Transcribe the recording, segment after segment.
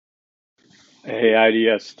Hey,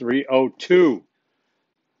 IDS 302.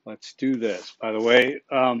 Let's do this. By the way,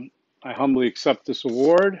 I humbly accept this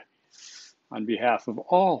award on behalf of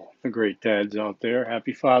all the great dads out there.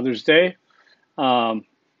 Happy Father's Day. Um,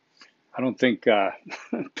 I don't think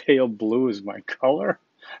pale blue is my color,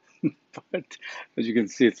 but as you can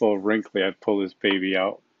see, it's a little wrinkly. I pull this baby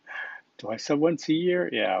out. Do I say once a year?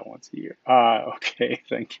 Yeah, once a year. Okay,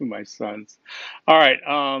 thank you, my sons. All right,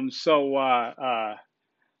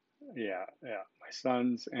 yeah, my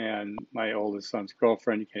sons and my oldest son's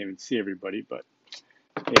girlfriend. You can't even see everybody, but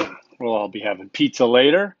yeah, we'll all be having pizza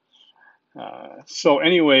later. Welcome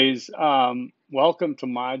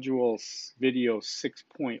to video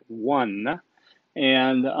 6.1.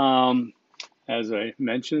 And as I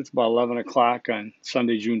mentioned, it's about 11 o'clock on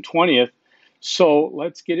Sunday, June 20th. So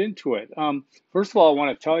let's get into it. First of all, I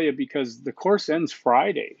want to tell you because the course ends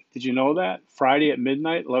Friday. Did you know that? Friday at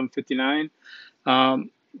midnight, 11:59.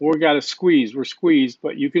 We're got to squeeze. We're squeezed,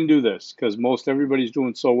 but you can do this because most everybody's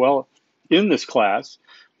doing so well in this class.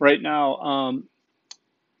 Right now,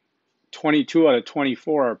 22 out of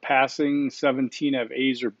 24 are passing, 17 have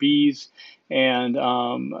A's or B's, and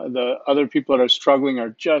the other people that are struggling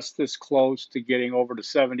are just this close to getting over the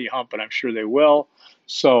 70 hump, and I'm sure they will.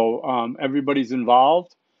 So everybody's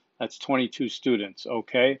involved. That's 22 students,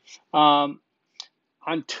 okay?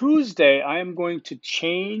 On Tuesday, I am going to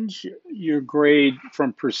change your grade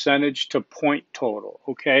from percentage to point total,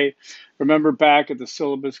 okay? Remember back at the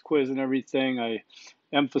syllabus quiz and everything, I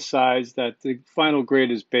emphasized that the final grade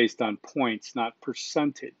is based on points, not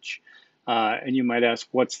percentage. And you might ask,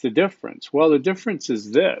 what's the difference? Well, the difference is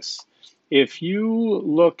this. If you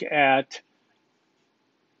look at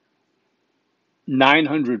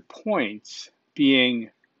 900 points being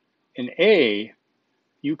an A,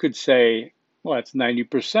 you could say, well, that's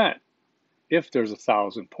 90%. If there's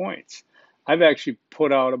 1,000 points. I've actually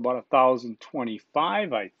put out about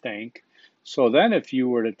 1,025, I think. So then if you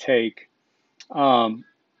were to take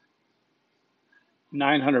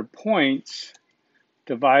 900 points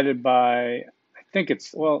divided by, I think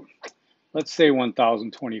it's, well, let's say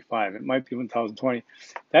 1,025. It might be 1,020.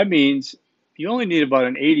 That means you only need about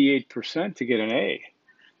an 88% to get an A.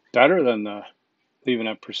 Better than the leaving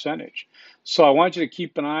a percentage. So I want you to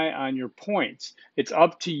keep an eye on your points. It's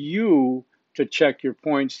up to you to check your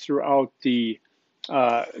points throughout the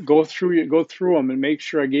go through them and make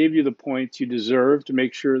sure I gave you the points you deserve, to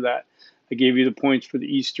make sure that I gave you the points for the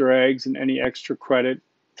Easter eggs and any extra credit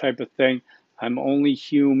type of thing. I'm only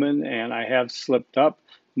human and I have slipped up.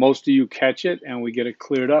 Most of you catch it and we get it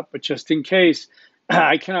cleared up, but just in case,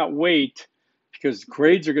 I cannot wait because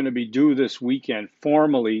grades are going to be due this weekend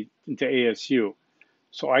formally into ASU.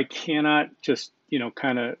 So I cannot just,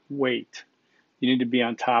 kind of wait. You need to be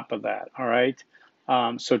on top of that. All right.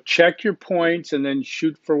 So check your points and then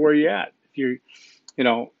shoot for where you're at. If you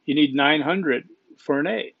need 900 for an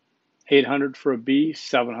A, 800 for a B,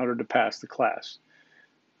 700 to pass the class.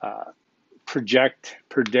 Predict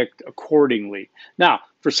accordingly. Now,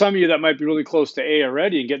 for some of you that might be really close to A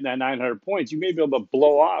already and getting that 900 points, you may be able to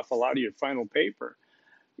blow off a lot of your final paper.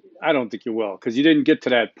 I don't think you will, because you didn't get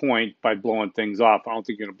to that point by blowing things off. I don't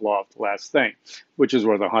think you're going to blow off the last thing, which is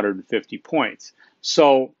worth 150 points.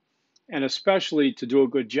 So, and especially to do a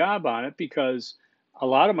good job on it, because a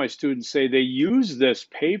lot of my students say they use this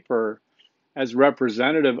paper as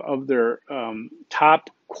representative of their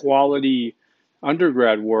top quality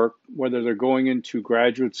undergrad work, whether they're going into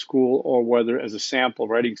graduate school or whether as a sample,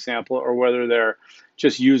 writing sample, or whether they're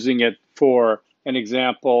just using it for an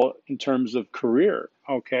example in terms of career,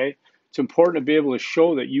 okay? It's important to be able to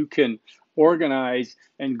show that you can organize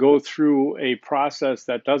and go through a process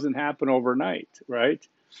that doesn't happen overnight, right?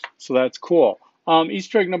 So that's cool.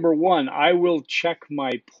 Easter egg number 1, I will check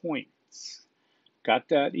my points. Got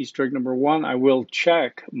that? Easter egg number 1, I will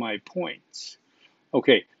check my points.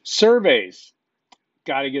 Okay, surveys.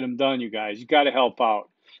 Got to get them done, you guys. You got to help out.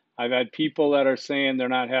 I've had people that are saying they're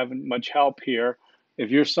not having much help here. If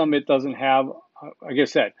your summit doesn't have, like I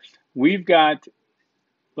said, we've got,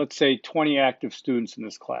 let's say, 20 active students in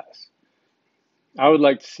this class. I would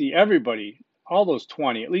like to see everybody, all those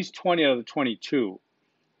 20, at least 20 out of the 22,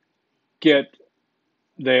 get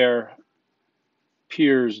their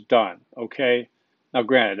peers done, okay? Now,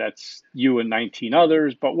 granted, that's you and 19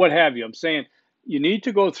 others, but what have you. I'm saying you need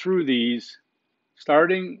to go through these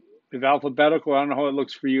starting with alphabetical. I don't know how it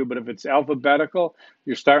looks for you, but if it's alphabetical,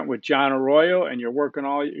 you're starting with John Arroyo and you're working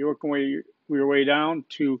your way down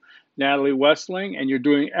to Natalie Westling, and you're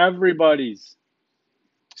doing everybody's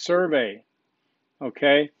survey,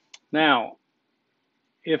 okay? Now,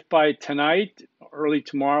 if by tonight, early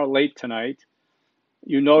tomorrow, late tonight,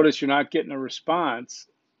 you notice you're not getting a response,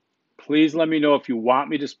 Please let me know if you want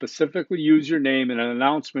me to specifically use your name in an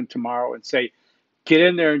announcement tomorrow and say, get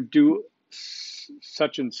in there and do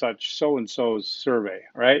such and such, so and so's survey,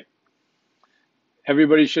 right?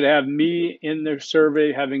 Everybody should have me in their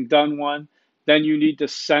survey having done one. Then you need to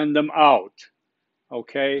send them out,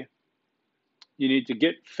 okay? You need to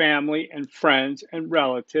get family and friends and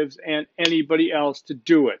relatives and anybody else to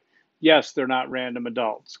do it. Yes, they're not random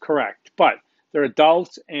adults, correct. But they're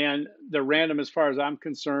adults and they're random as far as I'm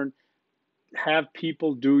concerned. Have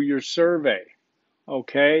people do your survey,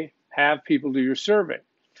 okay? Have people do your survey.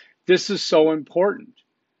 This is so important.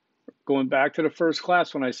 Going back to the first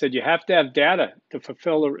class when I said you have to have data to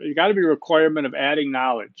fulfill, you got to be a requirement of adding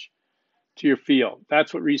knowledge to your field.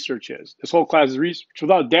 That's what research is. This whole class is research.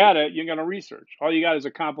 Without data, you're going to research. All you got is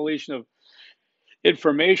a compilation of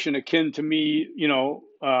information akin to me,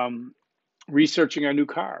 researching a new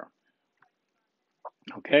car.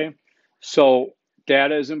 Okay, so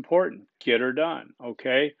data is important. Get her done.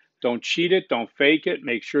 Okay, don't cheat it. Don't fake it.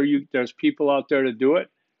 Make sure there's people out there to do it.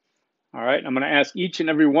 All right, I'm going to ask each and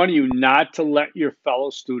every one of you not to let your fellow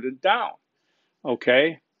student down.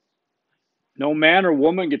 Okay, no man or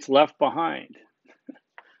woman gets left behind.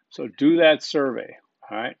 So do that survey.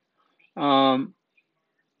 All right.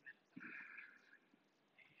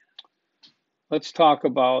 Let's talk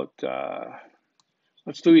about,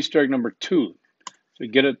 let's do Easter egg number 2. So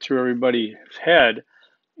get it through everybody's head.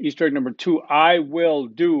 Easter egg number 2, I will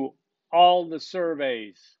do all the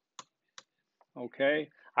surveys. Okay.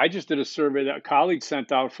 I just did a survey that a colleague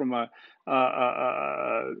sent out from like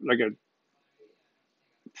a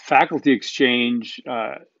faculty exchange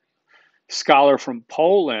scholar from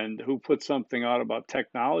Poland who put something out about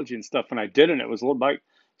technology and stuff, and I did, and it was like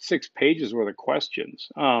 6 pages worth of questions.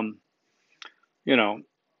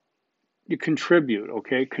 You contribute,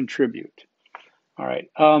 okay? Contribute. All right.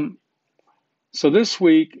 So this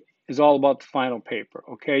week is all about the final paper,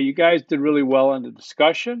 okay? You guys did really well on the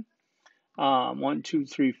discussion. 1, 2,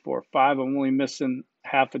 3, 4, 5. I'm only missing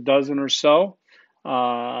half a dozen or so.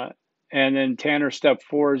 And then Tanner step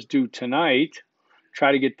 4 is due tonight.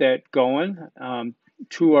 Try to get that going.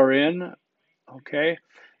 2 are in, okay?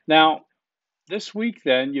 Now, this week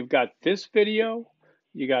then, you've got this video,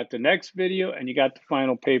 you got the next video, and you got the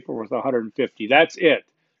final paper with 150. That's it.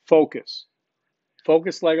 Focus.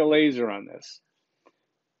 Focus like a laser on this.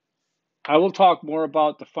 I will talk more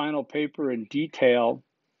about the final paper in detail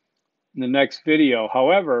in the next video.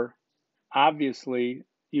 However, obviously,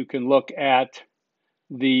 you can look at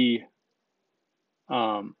the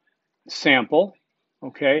sample,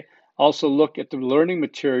 okay? Also look at the learning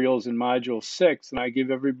materials in Module 6, and I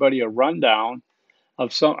give everybody a rundown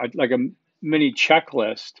of like a mini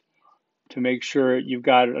checklist to make sure you've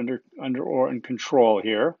got it under or in control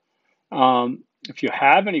here. If you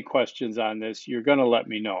have any questions on this, you're going to let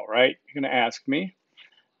me know, right? You're going to ask me.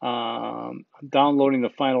 I'm downloading the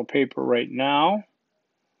final paper right now,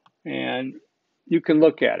 and you can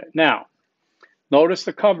look at it. Now, notice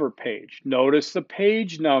the cover page. Notice the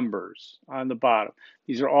page numbers on the bottom.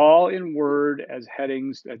 These are all in Word as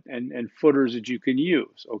headings and footers that you can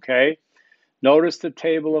use, okay? Notice the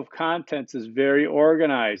table of contents is very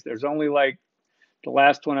organized. There's only like the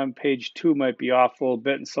last one on page 2 might be off a little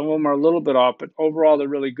bit, and some of them are a little bit off, but overall they're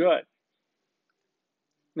really good.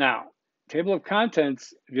 Now, table of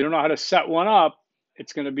contents, if you don't know how to set one up,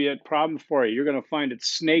 it's going to be a problem for you. You're going to find it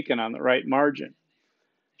snaking on the right margin.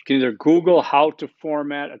 You can either Google how to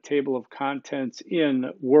format a table of contents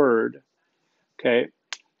in Word, okay?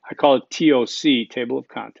 I call it TOC, table of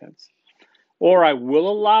contents. Or I will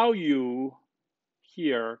allow you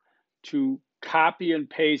here to copy and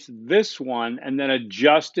paste this one and then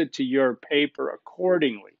adjust it to your paper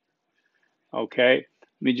accordingly, okay? It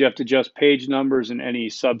means you have to adjust page numbers and any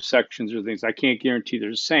subsections or things. I can't guarantee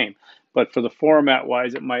they're the same, but for the format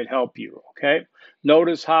wise, it might help you, okay?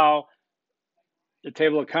 Notice how the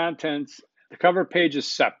table of contents, the cover page is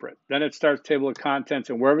separate. Then it starts table of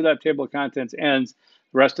contents, and wherever that table of contents ends,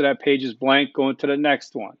 the rest of that page is blank, going to the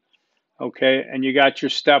next one, okay? And you got your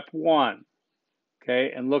step 1.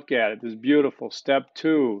 Okay, and look at it. This is beautiful. Step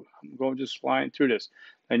 2, I'm going just flying through this.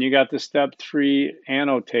 Then you got the step 3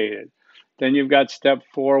 annotated. Then you've got step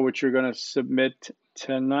 4, which you're going to submit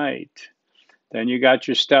tonight. Then you got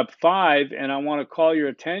your step 5, and I want to call your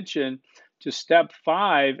attention to step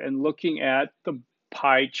 5 and looking at the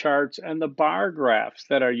pie charts and the bar graphs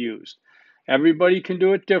that are used. Everybody can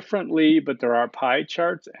do it differently, but there are pie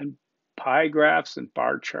charts and pie graphs and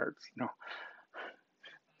bar charts.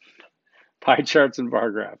 Pie charts and bar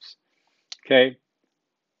graphs, okay?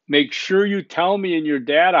 Make sure you tell me in your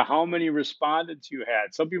data how many respondents you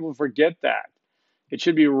had. Some people forget that, It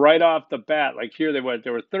should be right off the bat. Like here, there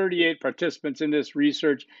were 38 participants in this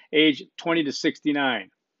research, age 20 to 69.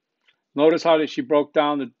 Notice how she broke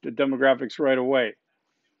down the demographics right away.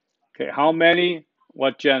 Okay, how many?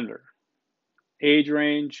 What gender? Age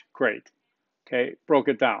range? Great. Okay, broke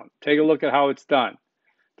it down. Take a look at how it's done.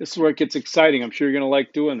 This is where it gets exciting. I'm sure you're going to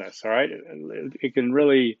like doing this, all right? It can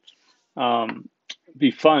really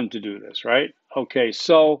be fun to do this, right? Okay,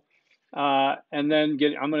 so, and then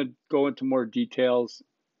I'm going to go into more details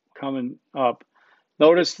coming up.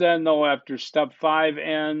 Notice then, though, after step 5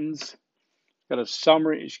 ends, got a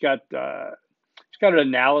summary. She's got an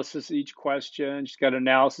analysis of each question. She's got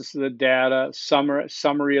analysis of the data,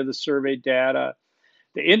 summary of the survey data,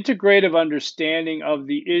 the integrative understanding of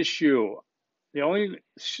the issue. The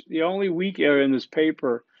only weak area in this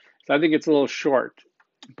paper is I think it's a little short,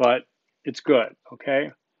 but it's good.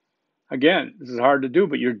 Okay. Again, this is hard to do,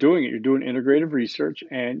 but you're doing it. You're doing integrative research,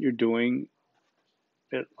 and you're doing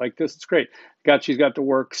it like this. It's great. She's got the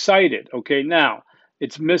work cited. Okay. Now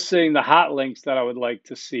it's missing the hot links that I would like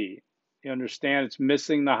to see. You understand? It's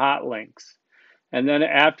missing the hot links. And then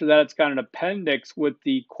after that, it's got an appendix with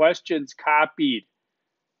the questions copied.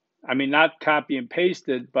 I mean, not copy and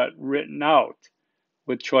pasted, but written out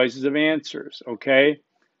with choices of answers, okay?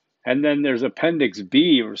 And then there's Appendix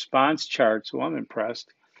B, response chart, so I'm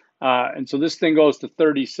impressed. And so this thing goes to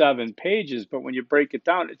 37 pages, but when you break it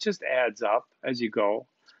down, it just adds up as you go,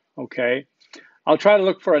 okay? I'll try to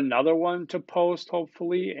look for another one to post,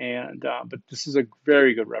 hopefully, but this is a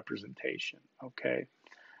very good representation, okay?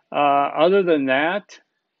 Other than that,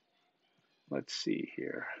 let's see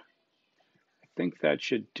here. I think that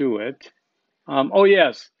should do it. Oh,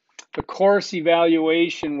 yes, the course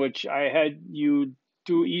evaluation, which I had you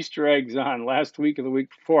do Easter eggs on last week or the week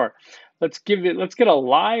before. Let's get a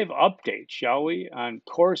live update, shall we, on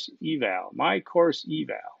course eval, my course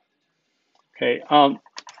eval. Okay.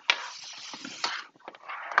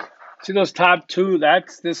 See those top 2?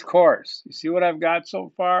 That's this course. You see what I've got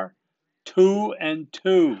so far? 2 and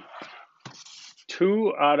 2.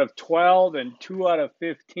 2 out of 12 and 2 out of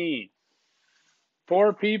 15.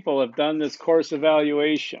 4 people have done this course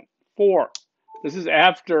evaluation. 4. This is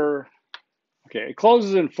after, okay, it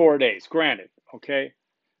closes in 4 days, granted, okay?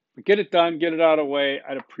 But get it done, get it out of the way.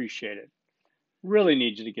 I'd appreciate it. Really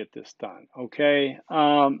need you to get this done, okay?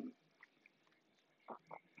 All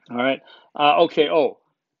right. Okay,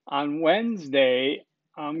 on Wednesday,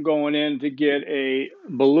 I'm going in to get a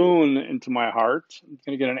balloon into my heart. I'm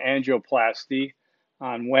going to get an angioplasty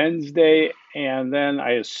on Wednesday, and then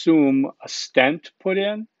I assume a stent put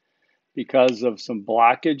in because of some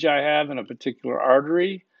blockage I have in a particular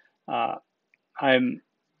artery. I'm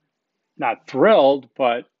not thrilled,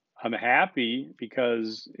 but I'm happy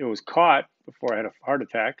because it was caught before I had a heart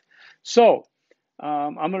attack. So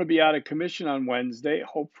I'm going to be out of commission on Wednesday.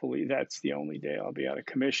 Hopefully that's the only day I'll be out of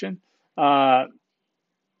commission. I'll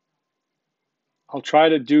try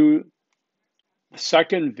to do the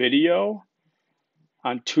second video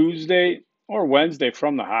on Tuesday or Wednesday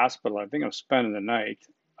from the hospital. I think I'm spending the night.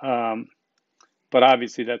 But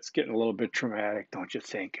obviously that's getting a little bit traumatic, don't you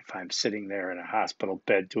think, if I'm sitting there in a hospital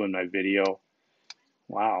bed doing my video?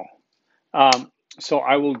 Wow. So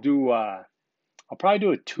I will do, I'll probably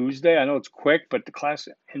do it Tuesday. I know it's quick, but the class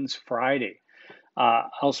ends Friday. I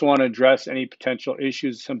also want to address any potential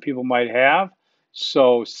issues some people might have.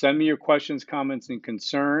 So send me your questions, comments, and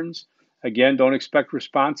concerns. Again, don't expect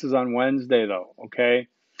responses on Wednesday, though, okay?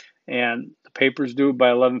 And the paper's due by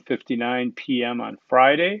 11:59 p.m. on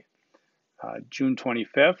Friday, June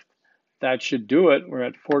 25th. That should do it. We're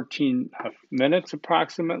at 14 minutes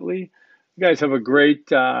approximately. You guys have a great,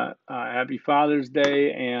 happy Father's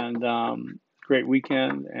Day and great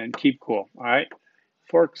weekend, and keep cool, all right?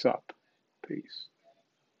 Forks up. Peace.